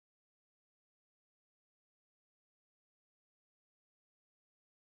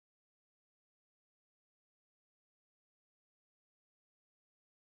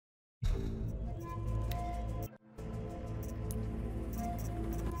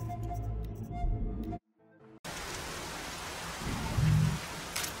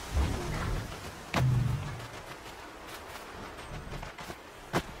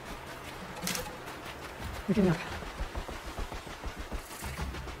You're giving up.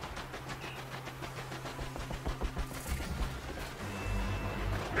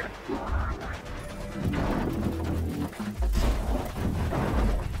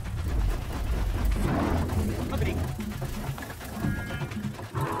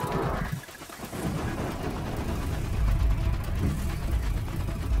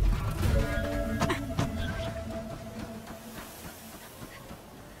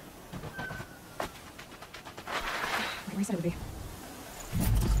 Where he said it would be.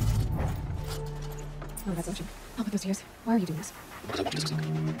 Oh, that's ocean. I'll put those to use. Why are you doing this?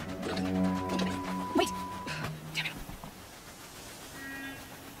 Wait! Damn it.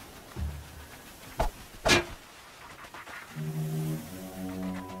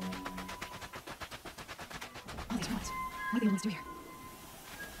 All these ones. What do the ones do here?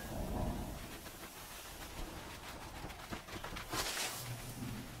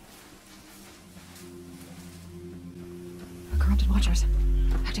 Corrupted watchers,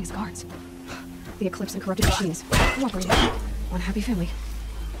 acting as guards. The Eclipse and corrupted machines, cooperating. One happy family.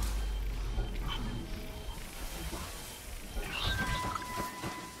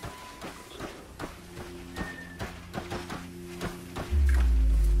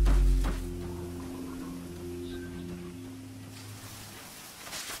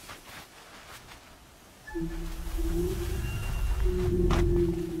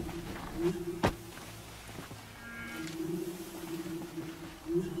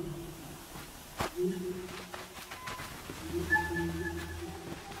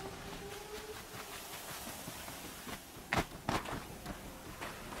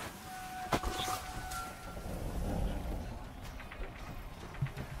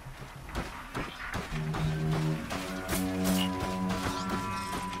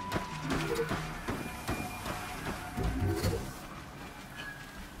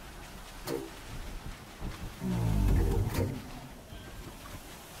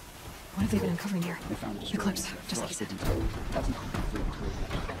 What have they been uncovering here? Eclipse, just like you said.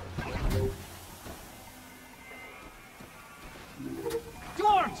 To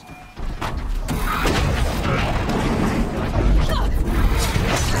arms!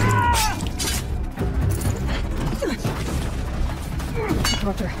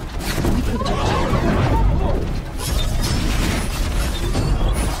 Corruptor. Wait for the judge.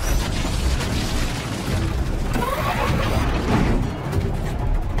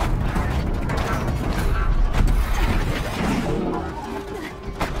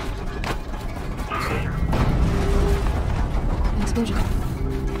 Explosion.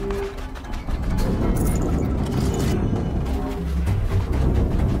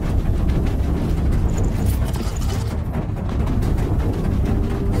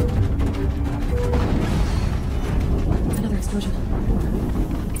 Another explosion.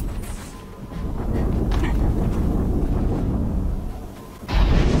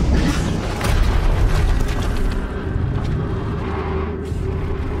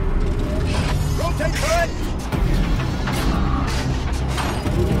 Rotate turret!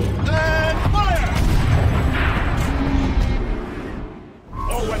 And fire!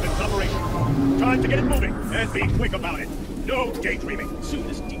 All weapons operational. Time to get it moving, and be quick about it. No daydreaming. Soon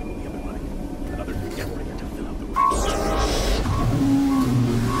this demon will be up and running. Another decorator to fill out the ranks.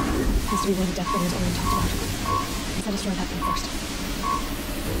 Has to be one of the death bringers Aaron talked about. Let's have destroy that thing first.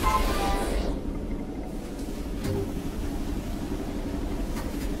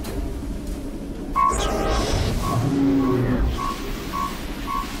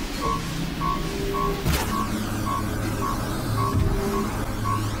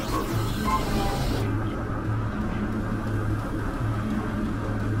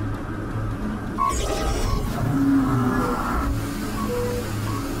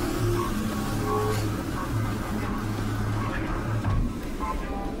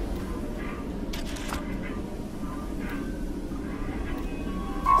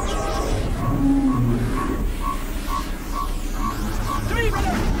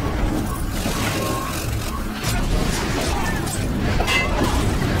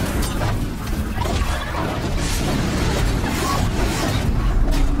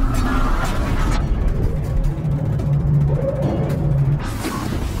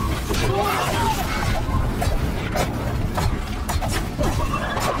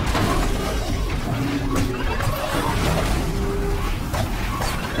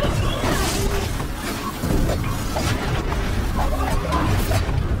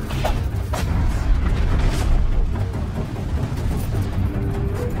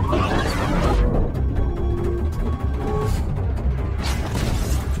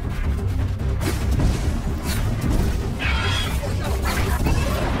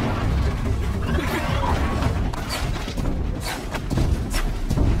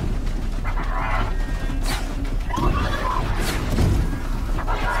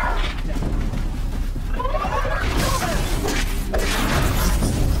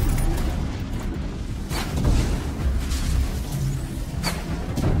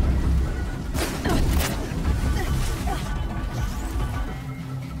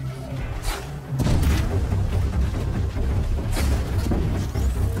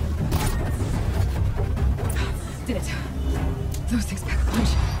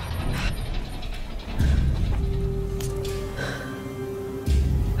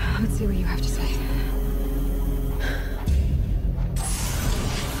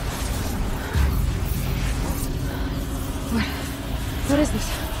 What is this?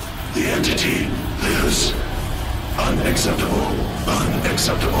 The entity lives. Unacceptable.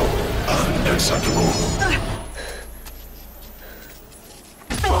 Unacceptable. Unacceptable.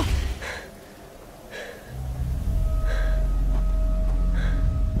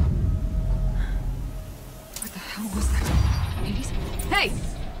 What the hell was that? Hades? Hey!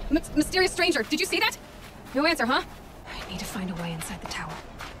 Mysterious stranger, did you see that? No answer, huh? I need to find a way inside the tower.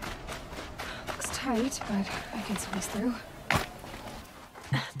 Looks tight, but I can squeeze through.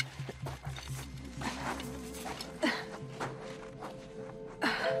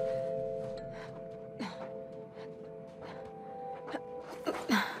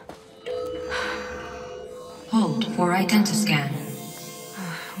 Hold for identiscan.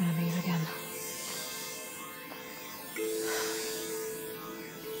 I'm gonna bathe again.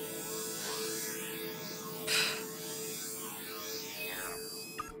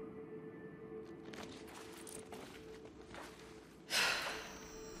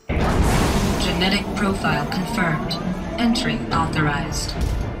 Genetic profile confirmed. Entry authorized.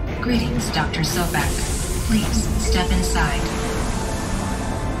 Greetings, Dr. Sobek. Please step inside.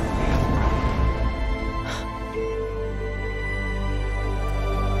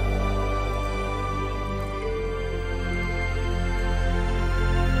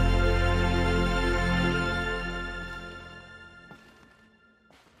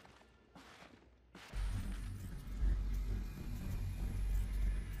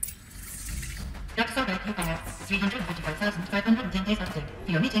 Dr. Sobek, you have 355,510 days update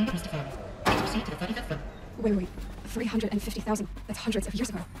for your meeting with Mr. Ferry. Please proceed to the 35th floor. Wait. 350,000. That's hundreds of years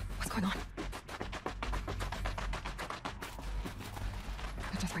ago. What's going on?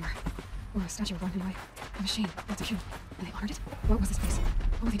 A death bringer. Or a statue of one in a machine. That's a cube. And they honored it? What was this place?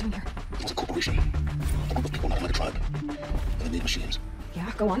 What were they doing here? It was a corporation. A group of people not like a tribe. And they made machines. Yeah,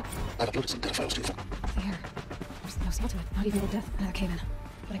 go on. I've uploaded some data files to your phone. There. There's no smell to it. Not even Old Death. Another cave in.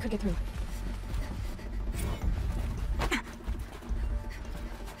 But I could get through.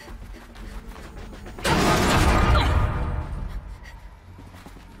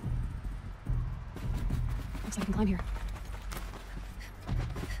 Looks like I can climb here.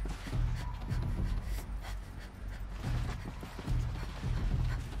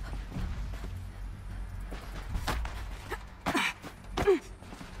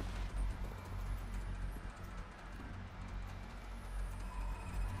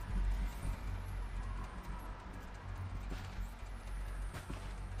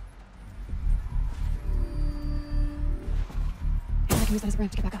 I can use that as a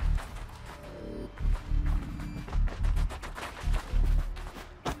ramp to get back up.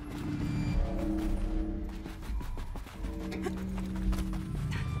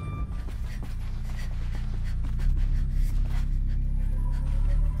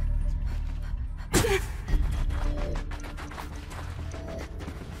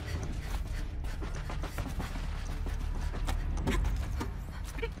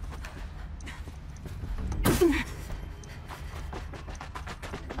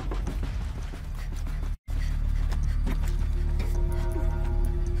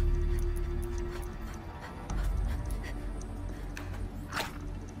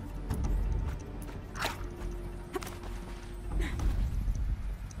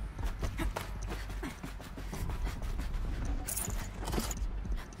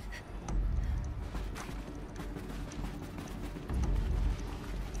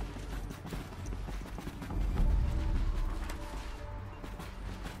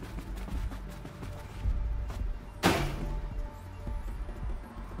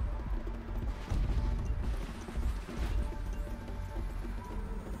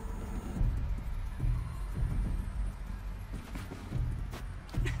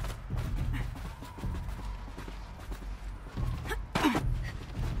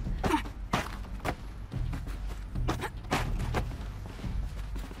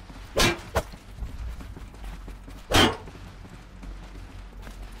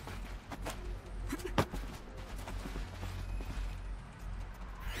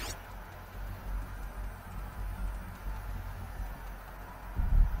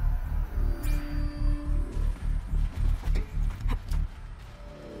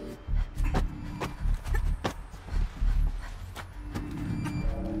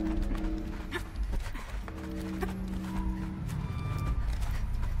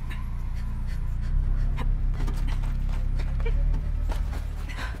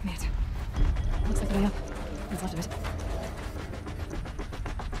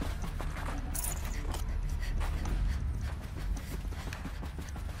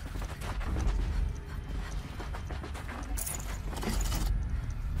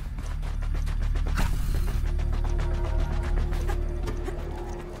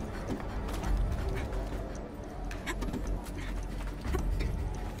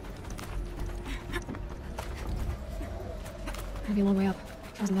 Gonna be a long way up.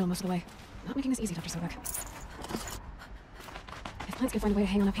 Frozen metal most of the way. Not making this easy, Dr. Sobek. If plants can find a way to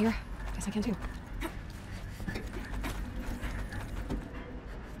hang on up here, guess I can too.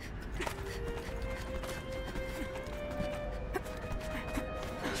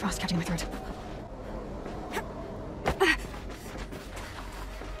 Frost catching my throat.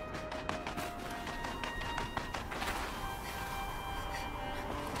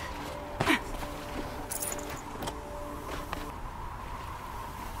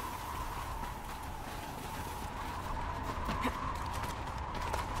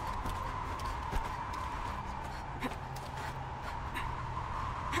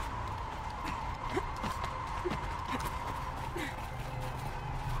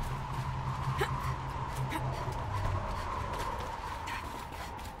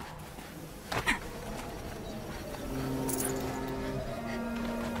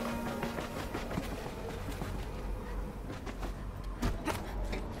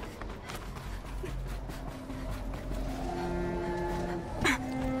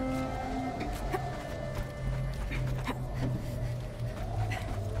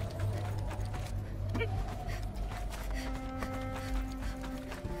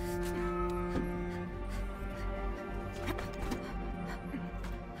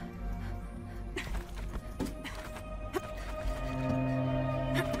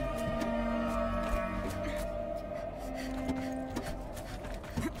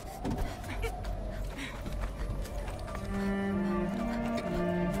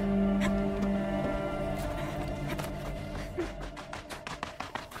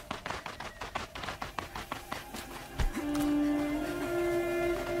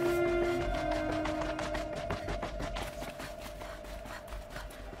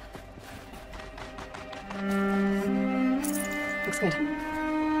 Looks good.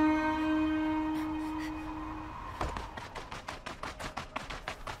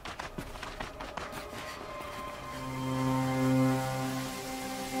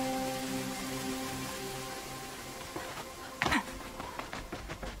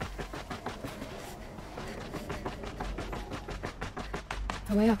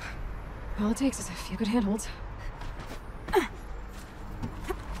 The way up. All it takes is a few good handholds.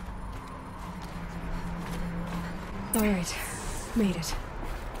 All right, made it.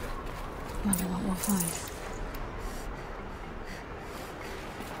 Wonder what we'll find.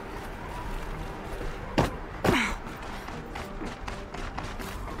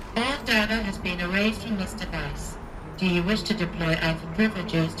 All data has been erased from this device. Do you wish to deploy Alpha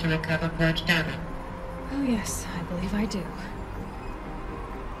privileges to recover purged data? Oh yes, I believe I do.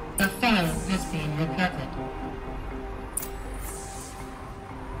 The file has been recovered.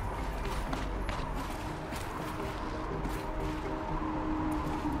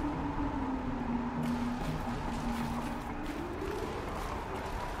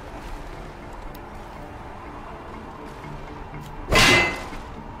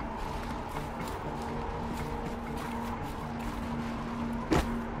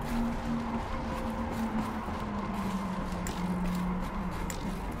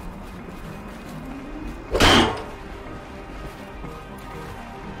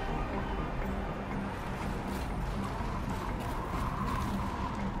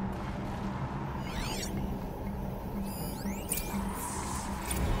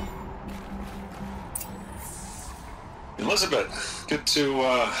 Elizabeth, good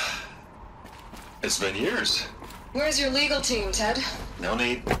to, it's been years. Where's your legal team, Ted? No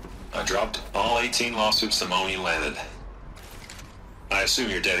need. I dropped all 18 lawsuits the moment you landed. I assume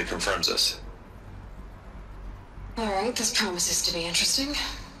your data confirms this. All right, this promises to be interesting.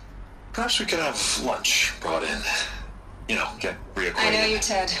 Perhaps we could have lunch brought in. You know, get reacquainted. I know you,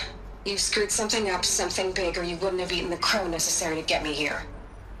 Ted. You screwed something up, something big, or you wouldn't have eaten the crow necessary to get me here.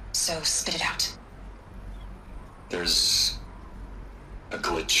 So spit it out. There's a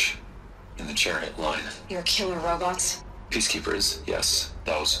glitch in the chariot line. Your killer robots? Peacekeepers, yes,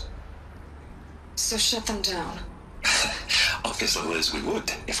 those. So shut them down. Obviously, Liz, we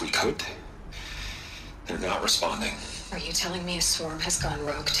would, if we could. They're not responding. Are you telling me a swarm has gone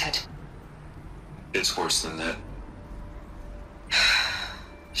rogue, Ted? It's worse than that.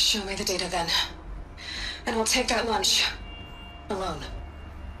 Show me the data then. And we'll take that lunch. Alone.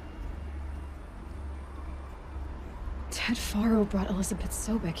 Ted Faro brought Elizabeth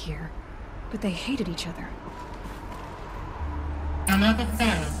Sobek here, but they hated each other. Another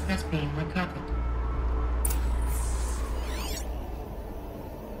file has been recovered.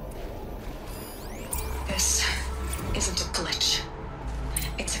 This isn't a glitch.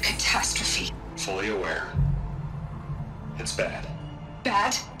 It's a catastrophe. Fully aware. It's bad.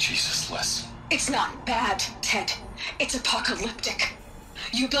 Bad? Jesus, Liz. It's not bad, Ted. It's apocalyptic.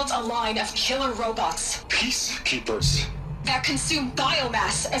 You built a line of killer robots Peacekeepers. that consume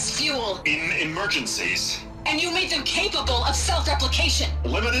biomass as fuel, In emergencies. and you made them capable of self-replication.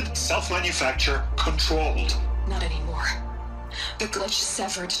 Limited, self-manufacture, controlled. Not anymore. The glitch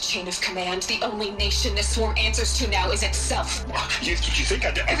severed chain of command. The only nation this swarm answers to now is itself. You think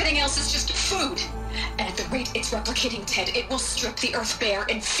I'd... Everything else is just food. And at the rate it's replicating, Ted, it will strip the Earth bare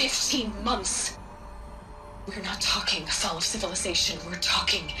in 15 months. We're not talking fall of civilization. We're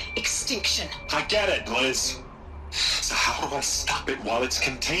talking extinction. I get it, Liz. So how do I stop it while it's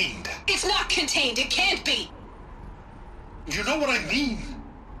contained? It's not contained. It can't be. You know what I mean?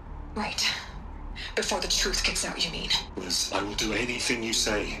 Right. Before the truth gets out, you mean? Liz, I will do anything you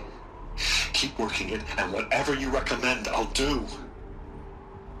say. Keep working it, and whatever you recommend, I'll do.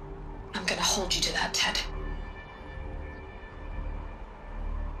 I'm gonna hold you to that, Ted.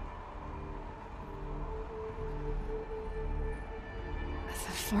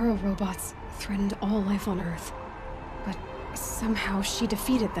 The Faro robots threatened all life on Earth. But somehow she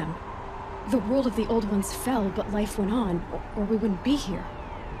defeated them. The world of the old ones fell, but life went on, or we wouldn't be here.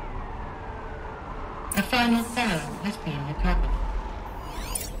 The final Pharaoh has been recovered.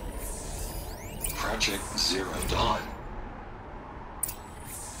 Project Zero Dawn.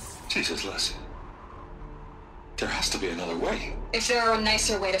 Jesus, Liz. There has to be another way. If there were a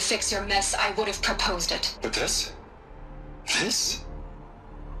nicer way to fix your mess, I would have proposed it. But this? This?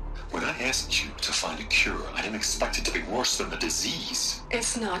 When I asked you to find a cure, I didn't expect it to be worse than the disease.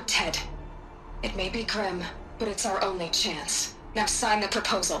 It's not, Ted. It may be grim, but it's our only chance. Now sign the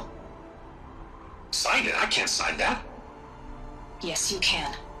proposal. Sign it? I can't sign that. Yes, you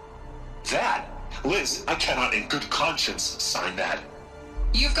can. That? Liz, I cannot in good conscience sign that.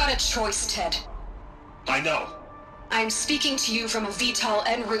 You've got a choice, Ted. I know. I'm speaking to you from a VTOL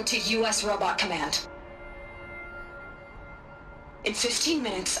en route to U.S. Robot Command. In 15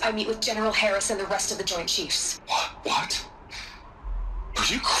 minutes, I meet with General Harris and the rest of the Joint Chiefs. What? Are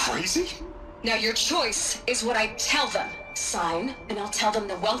you crazy? Now your choice is what I tell them. Sign, and I'll tell them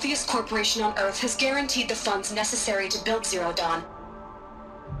the wealthiest corporation on Earth has guaranteed the funds necessary to build Zero Dawn.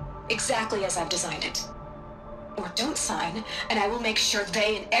 Exactly as I've designed it. Or don't sign, and I will make sure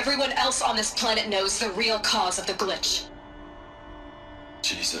they and everyone else on this planet knows the real cause of the glitch.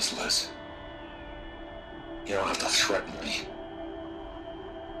 Jesus, Liz. You don't have to threaten me.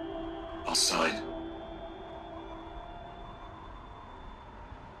 I'll sign.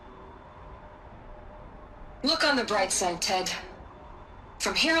 Look on the bright side, Ted.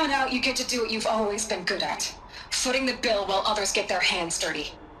 From here on out, you get to do what you've always been good at. Footing the bill while others get their hands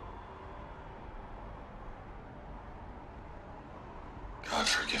dirty. God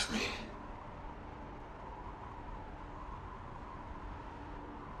forgive me.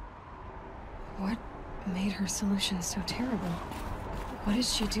 What made her solution so terrible? What did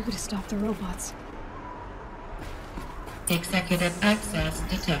she do to stop the robots? Executive access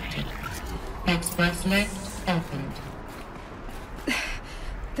detected. Express lift opened.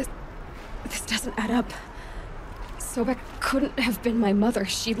 This doesn't add up. Sobek couldn't have been my mother.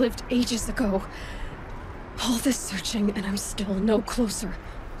 She lived ages ago. All this searching, and I'm still no closer.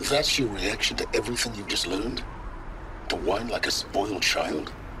 That's your reaction to everything you've just learned? To whine like a spoiled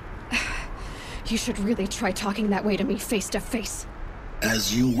child? You should really try talking that way to me face to face.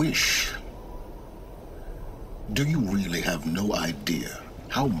 As you wish. Do you really have no idea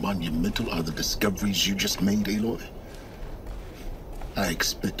how monumental are the discoveries you just made, Aloy? I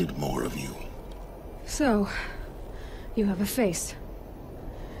expected more of you. So, you have a face.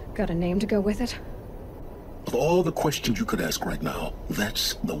 Got a name to go with it? Of all the questions you could ask right now,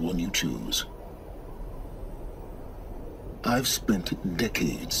 that's the one you choose. I've spent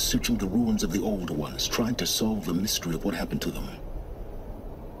decades searching the ruins of the older ones, trying to solve the mystery of what happened to them.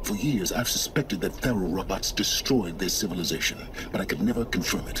 For years, I've suspected that Faro robots destroyed their civilization, but I could never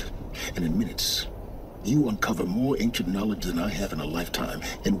confirm it. And in minutes, you uncover more ancient knowledge than I have in a lifetime,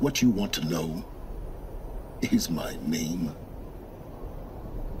 and what you want to know is my name.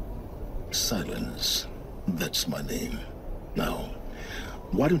 Silence. That's my name. Now,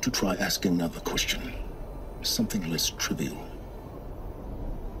 why don't you try asking another question? Something less trivial.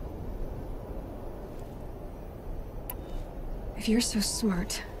 If you're so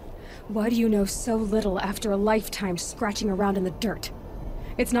smart, why do you know so little after a lifetime scratching around in the dirt?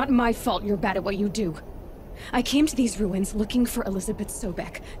 It's not my fault you're bad at what you do. I came to these ruins looking for Elizabeth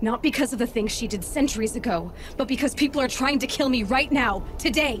Sobek, not because of the things she did centuries ago, but because people are trying to kill me right now,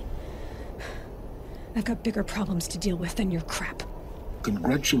 today. I've got bigger problems to deal with than your crap.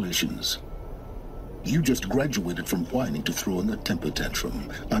 Congratulations. You just graduated from whining to throwing a temper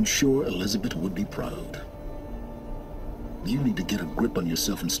tantrum. I'm sure Elizabeth would be proud. You need to get a grip on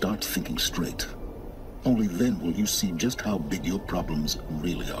yourself and start thinking straight. Only then will you see just how big your problems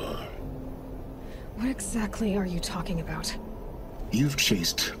really are. What exactly are you talking about? You've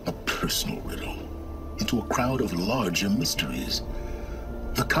chased a personal riddle into a crowd of larger mysteries.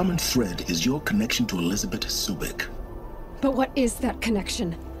 The common thread is your connection to Elizabeth Subek. But what is that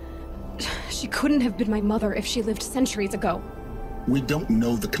connection? She couldn't have been my mother if she lived centuries ago. We don't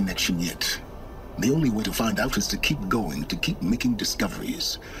know the connection yet. The only way to find out is to keep going, to keep making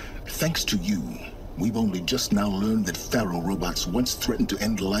discoveries. Thanks to you, we've only just now learned that Pharaoh robots once threatened to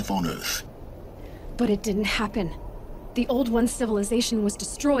end life on Earth. But it didn't happen. The Old One's civilization was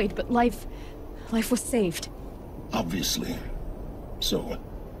destroyed, but life was saved. Obviously. So,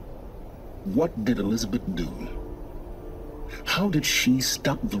 what did Elizabeth do? How did she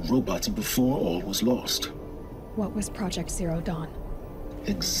stop the robots before all was lost? What was Project Zero Dawn?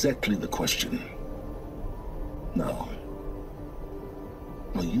 Exactly the question. Now,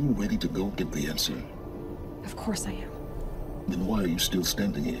 are you ready to go get the answer? Of course I am. Then why are you still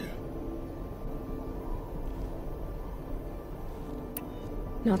standing here?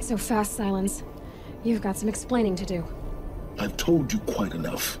 Not so fast, Silence. You've got some explaining to do. I've told you quite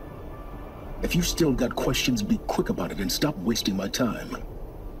enough. If you've still got questions, be quick about it and stop wasting my time.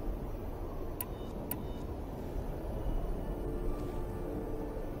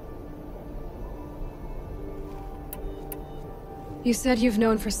 You said you've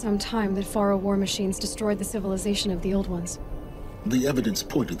known for some time that Pharaoh war machines destroyed the civilization of the Old Ones. The evidence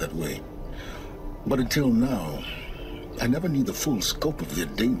pointed that way. But until now, I never knew the full scope of their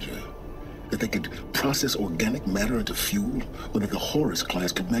danger. That they could process organic matter into fuel, or that the Horus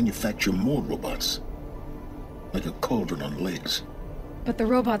class could manufacture more robots. Like a cauldron on legs. But the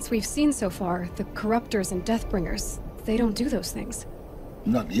robots we've seen so far, the Corruptors and Deathbringers, they don't do those things.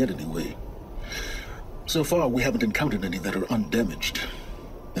 Not yet, anyway. So far, we haven't encountered any that are undamaged.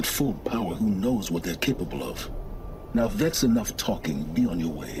 At full power, who knows what they're capable of? Now, if that's enough talking, be on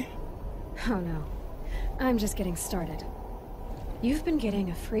your way. Oh no. I'm just getting started. You've been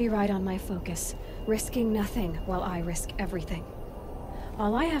getting a free ride on my focus, risking nothing while I risk everything.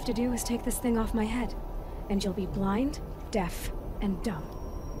 All I have to do is take this thing off my head, and you'll be blind, deaf, and dumb.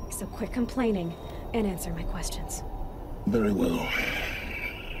 So quit complaining and answer my questions. Very well.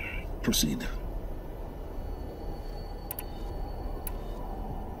 Proceed.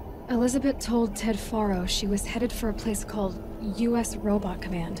 Elizabeth told Ted Faro she was headed for a place called U.S. Robot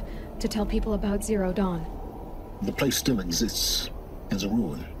Command to tell people about Zero Dawn. The place still exists, as a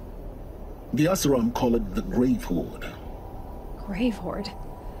ruin. The Asaram call it the Grave Horde. Grave Horde?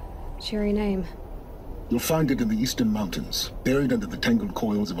 Cheery name. You'll find it in the Eastern Mountains, buried under the tangled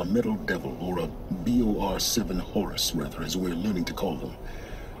coils of a metal devil, or a BOR-7 Horus, rather, as we're learning to call them.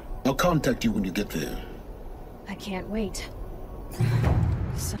 I'll contact you when you get there. I can't wait.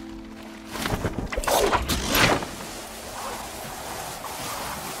 So